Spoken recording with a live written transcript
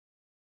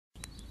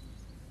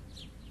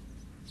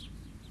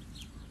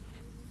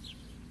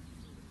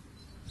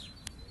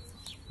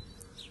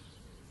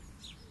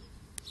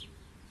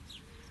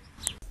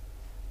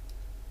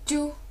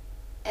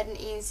er den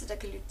eneste, der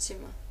kan lytte til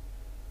mig?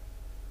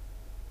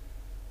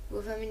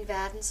 Hvorfor er min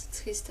verden så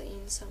trist og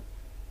ensom?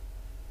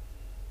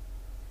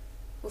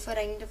 Hvorfor er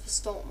der ingen, der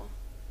forstår mig?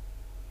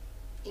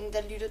 Ingen,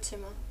 der lytter til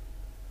mig?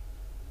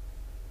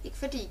 Ikke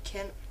fordi I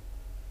kan,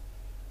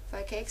 for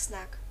jeg kan ikke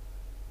snakke.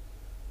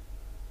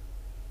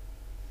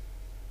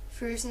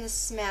 Følelsen af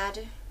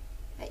smerte,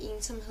 af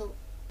ensomhed,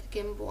 der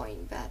gennembor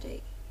en hver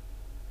dag,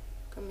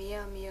 går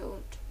mere og mere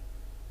ondt.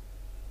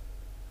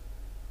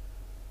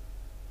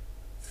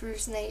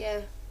 Følelsen af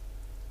at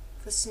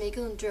få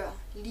smækket en dør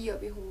lige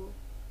op i hovedet,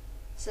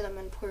 selvom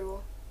man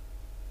prøver.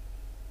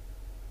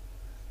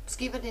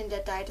 Måske var det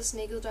endda dig, der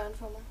smækkede døren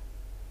for mig.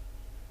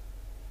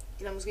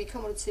 Eller måske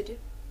kommer du til det.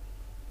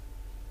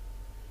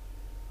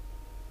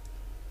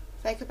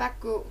 For jeg kan bare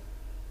gå.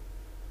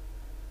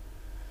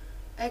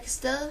 Og jeg kan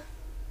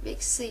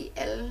stadigvæk se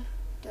alle,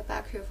 der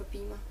bare kører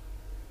forbi mig.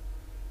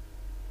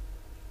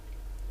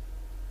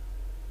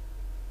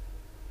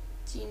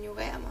 De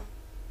ignorerer mig.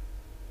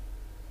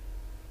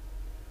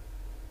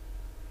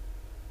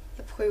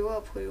 Jeg prøver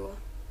og prøver.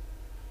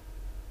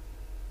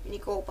 Men I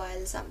går bare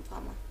alle sammen fra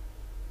mig.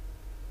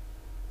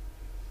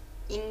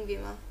 Ingen vil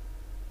mig.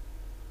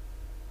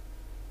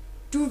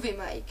 Du vil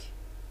mig ikke.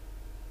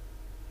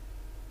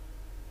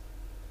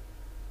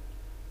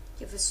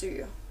 Jeg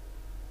forsøger.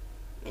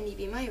 Men I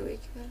vil mig jo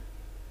ikke, vel?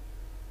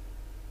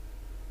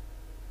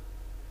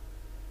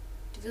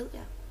 Det ved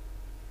jeg.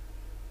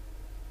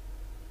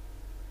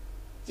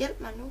 Hjælp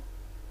mig nu.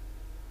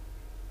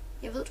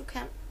 Jeg ved, du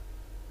kan.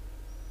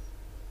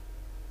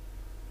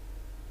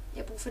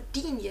 Jeg har brug for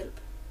din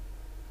hjælp.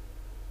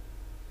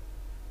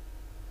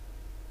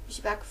 Hvis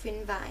jeg bare kunne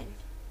finde vejen.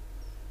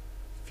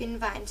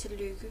 Finde vejen til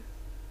lykke.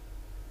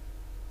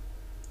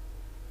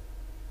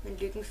 Men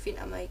lykken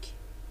finder mig ikke.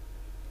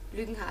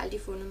 Lykken har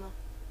aldrig fundet mig.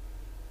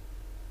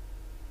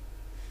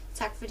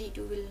 Tak fordi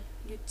du vil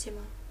lytte til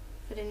mig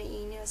for denne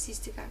ene og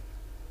sidste gang.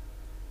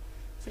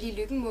 Fordi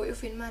lykken må jo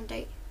finde mig en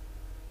dag.